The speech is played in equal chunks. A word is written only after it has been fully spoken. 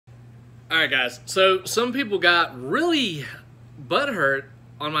Alright guys, so some people got really butthurt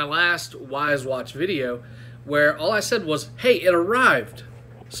on my last Wyze Watch video where all I said was, hey, it arrived.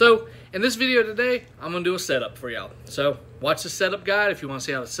 So in this video today, I'm going to do a setup for y'all. So watch the setup guide if you want to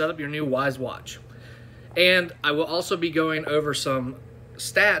see how to set up your new Wyze watch. And I will also be going over some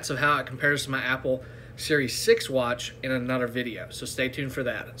stats of how it compares to my Apple Series 6 watch in another video. So stay tuned for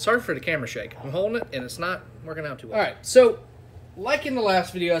that. Sorry for the camera shake. I'm holding it and it's not working out too well. Alright, so like in the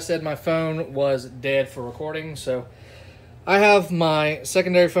last video, I said my phone was dead for recording, so I have my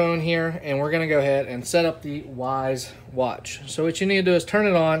secondary phone here, and we're going to go ahead and set up the Wyze watch. So what you need to do is turn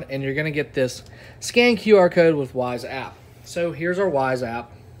it on, and you're going to get this scan QR code with Wyze app. So here's our Wyze app.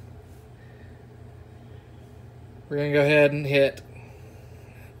 We're going to go ahead and hit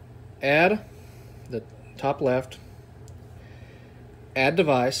add, the top left, add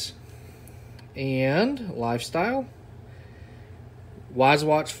device, and lifestyle. Wyze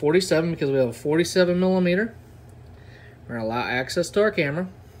Watch 47 because we have a 47 millimeter. We're going to allow access to our camera.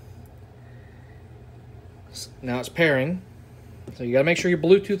 Now it's pairing. So you got to make sure your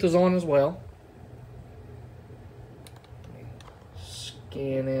Bluetooth is on as well.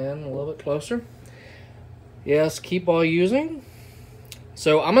 Scan in a little bit closer. Yes, keep while using.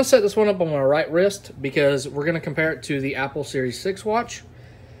 So I'm going to set this one up on my right wrist because we're going to compare it to the Apple Series 6 watch.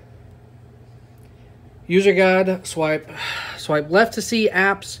 User guide, swipe left to see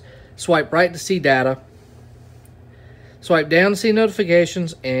apps, swipe right to see data, swipe down to see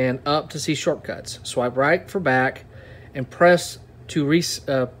notifications, and up to see shortcuts. Swipe right for back, and press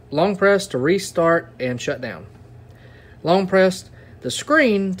to long press to restart and shut down. Long press the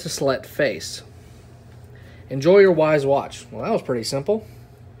screen to select face. Enjoy your Wyze watch. Well, that was pretty simple.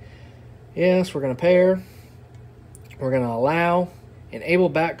 Yes, we're going to pair. We're going to allow. Enable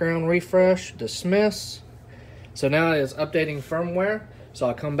background refresh, dismiss. So now it is updating firmware. So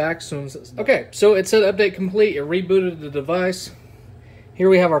I'll come back as soon as it's done. Okay, so it said update complete. It rebooted the device. Here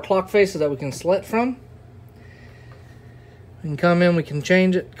we have our clock faces that we can select from. We can come in, we can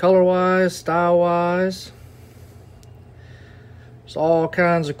change it color-wise, style-wise. There's all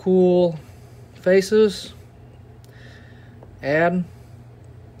kinds of cool faces. Add.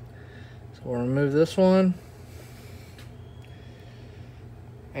 So we'll remove this one.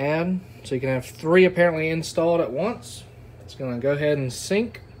 Add, so you can have 3 apparently installed at once. It's going to go ahead and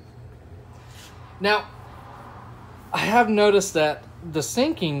sync. Now, I have noticed that the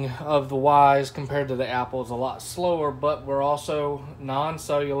syncing of the Wyze compared to the Apple is a lot slower, but we're also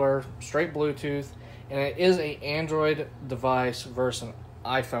non-cellular, straight Bluetooth, and it is an Android device versus an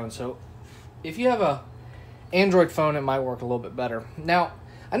iPhone. So if you have a Android phone, it might work a little bit better. Now,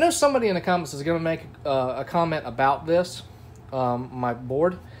 I know somebody in the comments is going to make a comment about this. My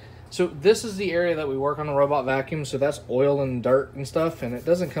board. So this is the area that we work on the robot vacuum, so that's oil and dirt and stuff, and it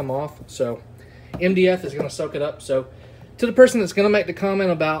doesn't come off, so MDF is going to soak it up. So to the person that's going to make the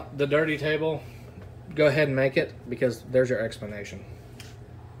comment about the dirty table, go ahead and make it, because there's your explanation.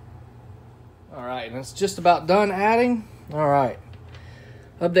 Alright, and it's just about done adding. Alright,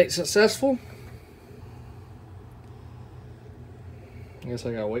 update successful. I guess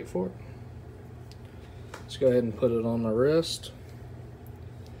I gotta wait for it. Let's go ahead and put it on my wrist.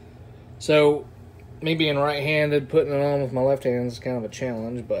 So, me being right-handed, putting it on with my left hand is kind of a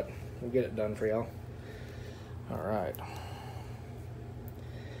challenge, but we'll get it done for y'all. Alright.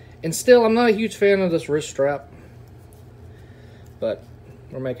 And still, I'm not a huge fan of this wrist strap, but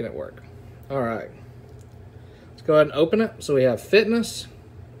we're making it work. Alright. Let's go ahead and open it. So we have fitness.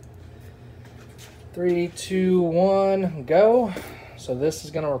 3, 2, 1, go. So this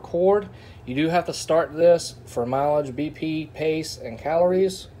is going to record. You do have to start this for mileage, BP, pace, and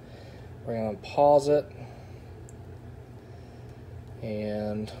calories. We're going to pause it.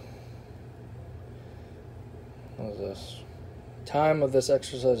 And what is this? Time of this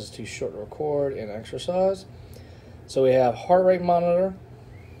exercise is too short to record in exercise. So we have heart rate monitor.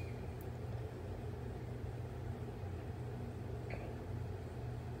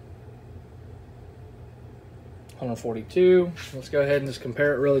 $142. Let's go ahead and just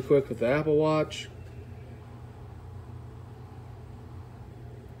compare it really quick with the Apple Watch.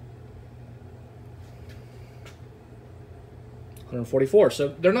 $144.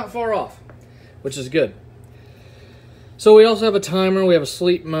 So they're not far off, which is good. So we also have a timer. We have a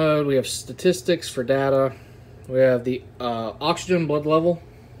sleep mode. We have statistics for data. We have the oxygen blood level.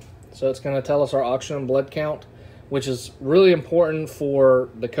 So it's going to tell us our oxygen blood count, which is really important for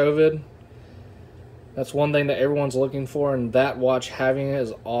the COVID. That's one thing that everyone's looking for, and that watch having it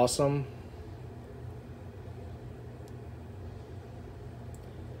is awesome.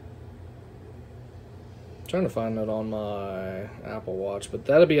 trying to find it on my Apple Watch, but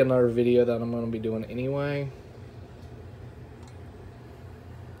that'll be another video that I'm going to be doing anyway.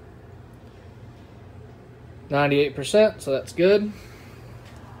 %, so that's good.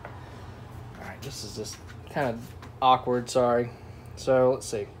 Alright, this is just kind of awkward, sorry. So let's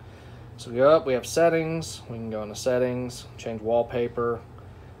see. So we go up, we have settings. We can go into settings, change wallpaper,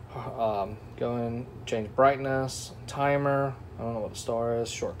 go in, change brightness, timer. I don't know what the star is,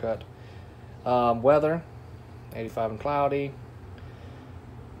 shortcut. Weather, 85 and cloudy.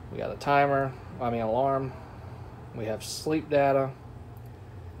 We got a timer, alarm. We have sleep data,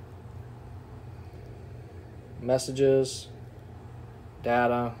 messages,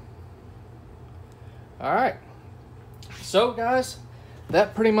 data. All right. So guys,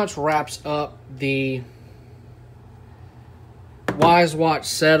 that pretty much wraps up the Wyze Watch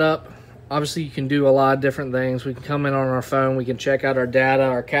setup. Obviously, you can do a lot of different things. We can come in on our phone. We can check out our data,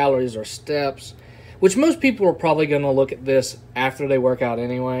 our calories, our steps, which most people are probably going to look at this after they work out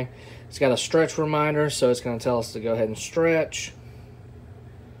anyway. It's got a stretch reminder, so it's going to tell us to go ahead and stretch.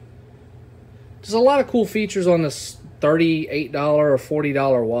 There's a lot of cool features on this $38 or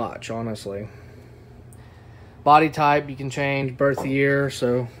 $40 watch, honestly. Body type, you can change birth year,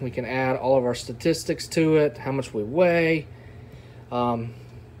 so we can add all of our statistics to it, how much we weigh.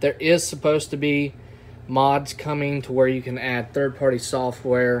 There is supposed to be mods coming to where you can add third-party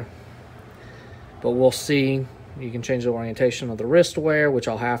software, but we'll see. You can change the orientation of the wrist wear, which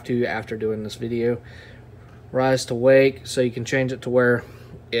I'll have to after doing this video. Rise to wake, so you can change it to where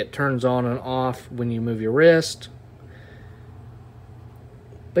it turns on and off when you move your wrist.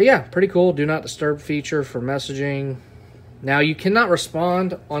 But yeah, pretty cool. Do not disturb feature for messaging. Now, you cannot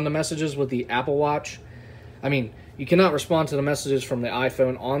respond on the messages with the Apple Watch. You cannot respond to the messages from the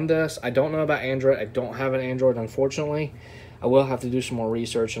iPhone on this. I don't know about Android. I don't have an Android, unfortunately. I will have to do some more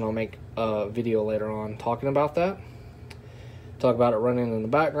research, and I'll make a video later on talking about that. Talk about it running in the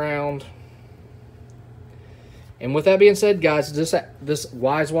background. And with that being said, guys, this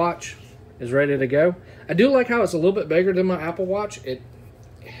Wyze Watch is ready to go. I do like how it's a little bit bigger than my Apple Watch.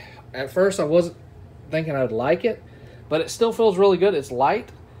 At first, I wasn't thinking I would like it, but it still feels really good. It's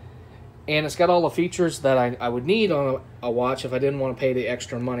light, and it's got all the features that I would need on a watch if I didn't want to pay the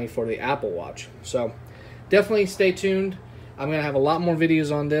extra money for the Apple Watch. So definitely stay tuned. I'm going to have a lot more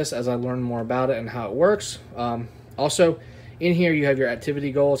videos on this as I learn more about it and how it works. Also, in here you have your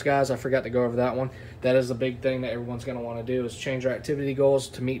activity goals, guys. I forgot to go over that one. That is a big thing that everyone's going to want to do, is change their activity goals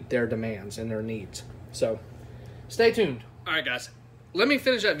to meet their demands and their needs. So stay tuned. All right, guys. Let me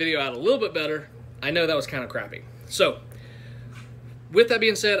finish that video out a little bit better. I know that was kind of crappy. So, with that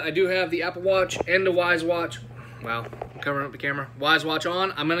being said, I do have the Apple Watch and the Wyze Watch. Wow, I'm covering up the camera. Wyze Watch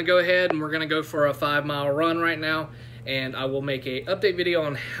on. I'm going to go ahead and we're going to go for a 5-mile run right now. And I will make a update video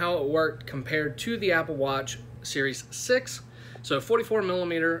on how it worked compared to the Apple Watch Series 6. So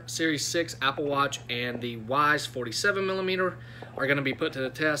 44mm Series 6 Apple Watch and the Wyze 47mm are going to be put to the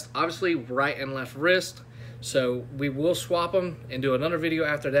test. Obviously, right and left wrist. So we will swap them and do another video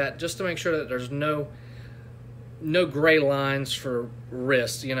after that, just to make sure that there's no gray lines for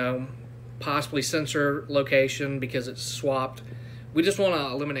wrist, possibly sensor location because it's swapped. We just want to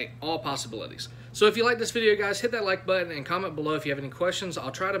eliminate all possibilities. So if you like this video, guys, hit that like button and comment below if you have any questions.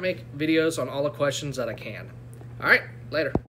 I'll try to make videos on all the questions that I can. All right, later.